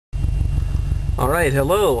Alright,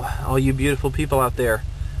 hello all you beautiful people out there.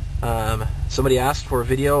 Somebody asked for a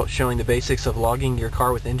video showing the basics of logging your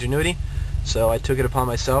car with Enginuity, so I took it upon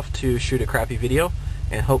myself to shoot a crappy video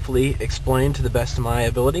and hopefully explain to the best of my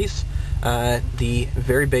abilities the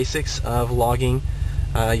very basics of logging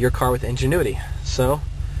your car with Enginuity. So,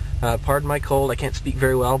 pardon my cold, I can't speak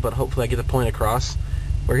very well, but hopefully I get the point across.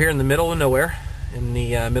 We're here in the middle of nowhere, in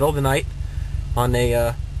the middle of the night, on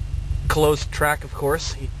a closed track, of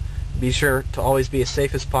course. Be sure to always be as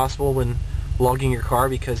safe as possible when logging your car,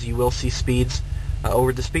 because you will see speeds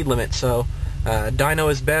over the speed limit. So dyno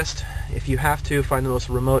is best. If you have to, find the most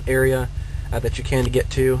remote area that you can to get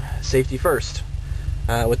to. Safety first.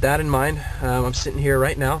 With that in mind, I'm sitting here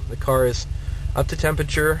right now. The car is up to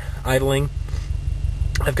temperature, idling.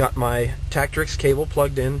 I've got my Tactrix cable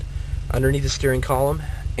plugged in underneath the steering column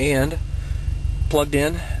and plugged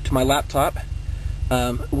in to my laptop.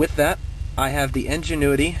 With that, I have the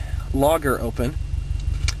Enginuity logger open,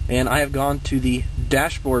 and I have gone to the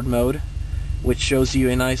dashboard mode, which shows you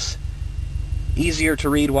a nice, easier to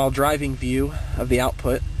read while driving view of the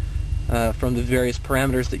output from the various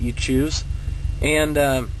parameters that you choose.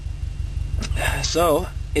 And so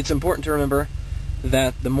it's important to remember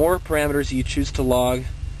that the more parameters you choose to log,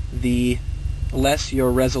 the less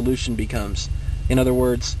your resolution becomes. In other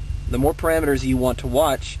words, the more parameters you want to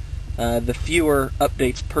watch, the fewer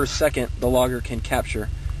updates per second the logger can capture,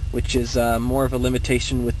 which is more of a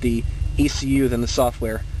limitation with the ECU than the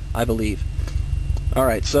software, I believe.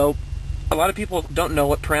 Alright, so a lot of people don't know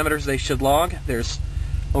what parameters they should log. There's,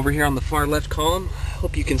 over here on the far left column,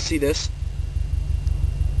 hope you can see this.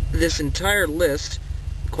 This entire list,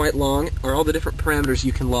 quite long, are all the different parameters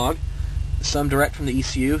you can log. Some direct from the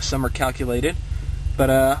ECU, some are calculated. But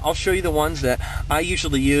I'll show you the ones that I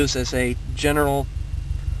usually use as a general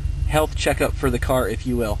health checkup for the car, if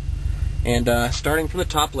you will. And starting from the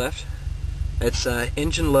top left, it's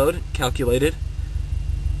engine load calculated,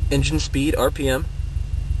 engine speed RPM,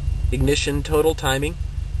 ignition total timing,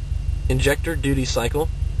 injector duty cycle,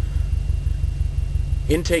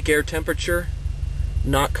 intake air temperature,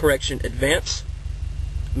 knock correction advance,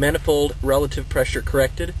 manifold relative pressure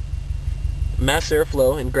corrected, mass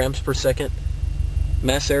airflow in grams per second,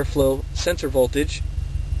 mass airflow sensor voltage,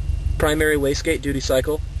 primary wastegate duty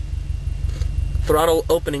cycle, throttle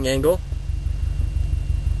opening angle,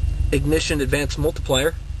 ignition advance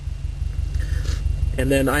multiplier, and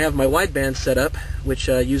then I have my wideband set up, which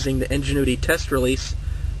using the Enginuity test release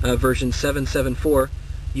version 7.7.4,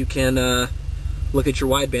 you can look at your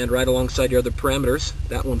wideband right alongside your other parameters.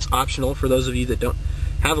 That one's optional for those of you that don't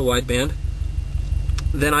have a wideband.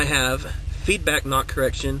 Then I have feedback knock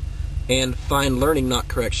correction and fine learning knock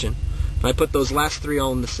correction. And I put those last three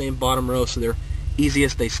all in the same bottom row, so they're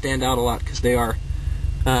easiest. They stand out a lot because they are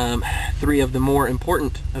three of the more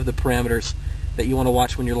important of the parameters that you want to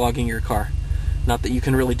watch when you're logging your car. Not that you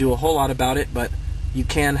can really do a whole lot about it, but you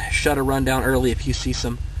can shut a run down early if you see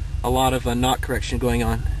a lot of knock correction going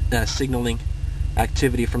on, signaling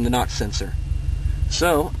activity from the knock sensor.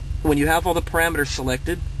 So when you have all the parameters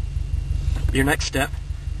selected, your next step,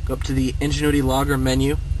 go up to the Enginuity logger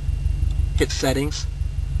menu, hit settings,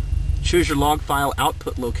 choose your log file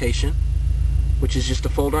output location, which is just a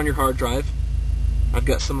folder on your hard drive. I've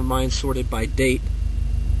got some of mine sorted by date.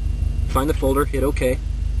 Find the folder, hit OK,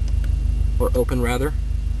 or open rather.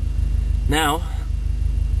 Now,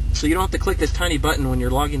 so you don't have to click this tiny button when you're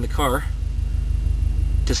logging the car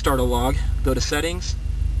to start a log, go to settings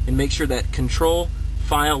and make sure that control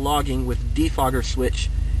file logging with defogger switch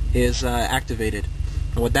is activated.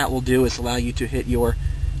 And what that will do is allow you to hit your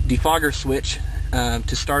defogger switch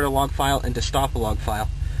to start a log file and to stop a log file.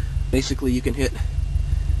 Basically, you can hit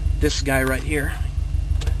this guy right here,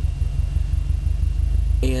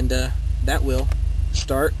 and that will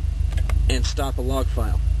start and stop a log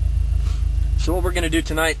file. So what we're going to do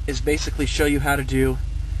tonight is basically show you how to do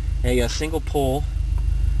a single pull,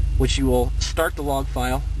 which you will start the log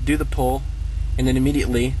file, do the pull, and then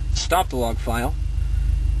immediately stop the log file.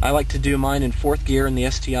 I like to do mine in 4th gear in the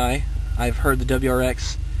STI. I've heard the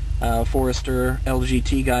WRX, Forester,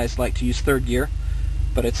 LGT guys like to use 3rd gear,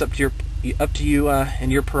 but it's up to you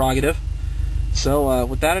and your prerogative. So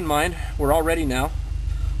with that in mind, we're all ready now.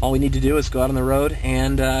 All we need to do is go out on the road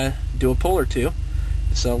and do a pull or two.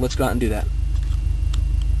 So let's go out and do that.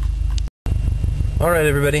 Alright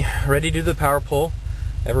everybody, ready to do the power pull.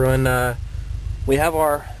 Everyone, we have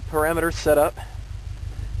our parameters set up.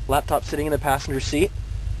 Laptop sitting in the passenger seat.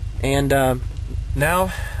 And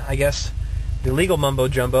now, I guess, the legal mumbo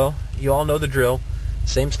jumbo. You all know the drill.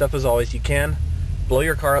 Same stuff as always. You can blow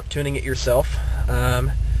your car up tuning it yourself.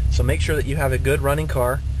 So make sure that you have a good running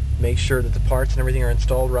car make sure that the parts and everything are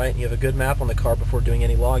installed right and you have a good map on the car before doing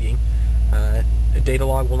any logging. A data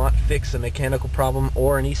log will not fix a mechanical problem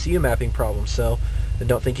or an ECU mapping problem, so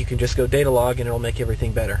don't think you can just go data log and it'll make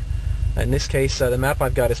everything better. In this case, the map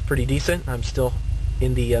I've got is pretty decent. I'm still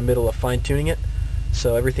in the middle of fine-tuning it,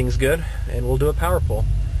 so everything's good, and we'll do a power pull.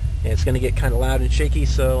 And it's going to get kind of loud and shaky,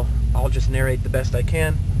 so I'll just narrate the best I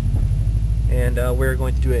can, and we're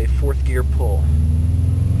going to do a 4th gear pull.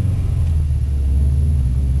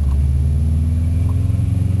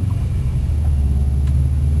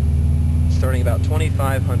 Starting about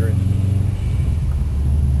 2,500.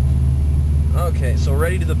 Okay, so we're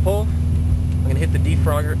ready to do the pull. I'm going to hit the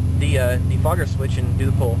defogger switch and do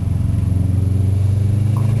the pull.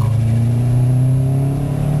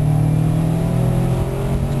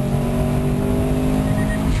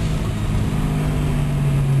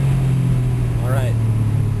 Alright.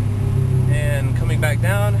 And coming back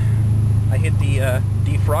down, I hit the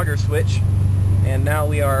defogger switch, and now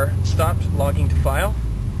we are stopped logging to file.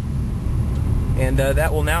 And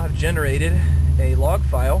that will now have generated a log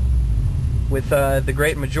file, with the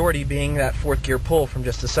great majority being that 4th gear pull from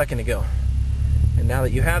just a second ago. And now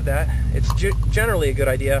that you have that, it's generally a good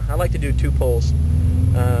idea. I like to do 2 pulls,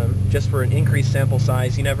 just for an increased sample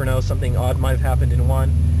size. You never know, something odd might have happened in one.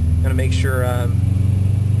 I'm going to make sure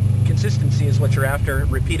consistency is what you're after,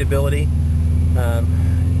 repeatability.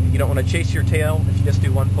 You don't want to chase your tail if you just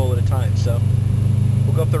do 1 pull at a time. So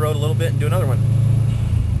we'll go up the road a little bit and do another one.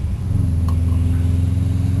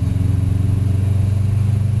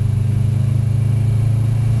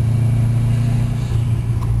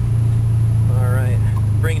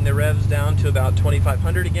 Bringing the revs down to about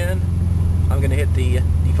 2,500 again. I'm going to hit the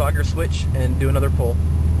defogger switch and do another pull.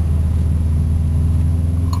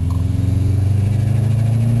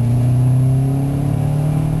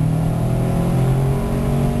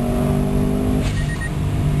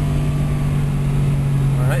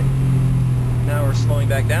 Alright, now we're slowing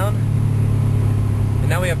back down. And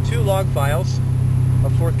now we have 2 log files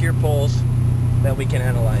of 4th gear pulls that we can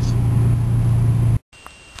analyze.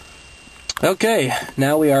 Okay,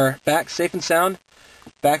 now we are back safe and sound,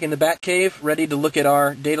 back in the Bat Cave, ready to look at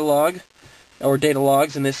our data log, or data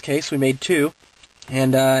logs in this case. We made 2,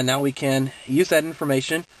 and now we can use that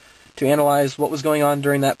information to analyze what was going on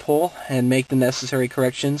during that pull and make the necessary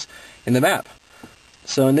corrections in the map.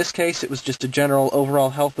 So in this case, it was just a general overall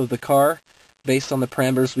health of the car based on the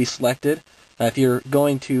parameters we selected. If you're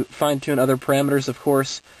going to fine-tune other parameters, of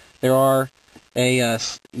course, there are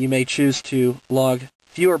you may choose to log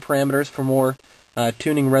fewer parameters for more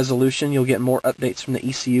tuning resolution. You'll get more updates from the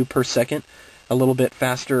ECU per second, a little bit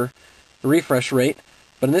faster refresh rate.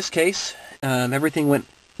 But in this case, everything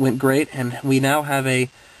went great, and we now have a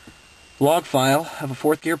log file of a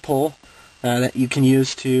 4th gear pull that you can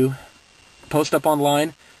use to post up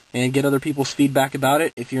online and get other people's feedback about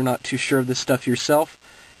it if you're not too sure of this stuff yourself,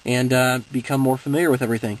 and become more familiar with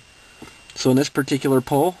everything. So in this particular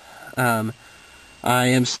pull, I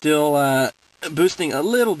am still boosting a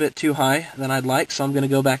little bit too high than I'd like, so I'm going to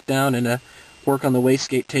go back down and work on the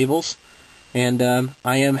wastegate tables. And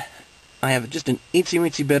I have just an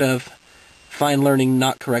eensy bit of fine learning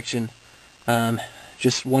knot correction,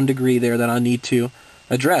 just 1 degree there that I need to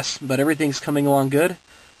address. But everything's coming along good.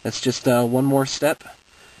 That's just one more step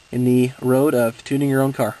in the road of tuning your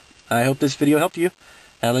own car. I hope this video helped you.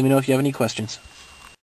 Let me know if you have any questions.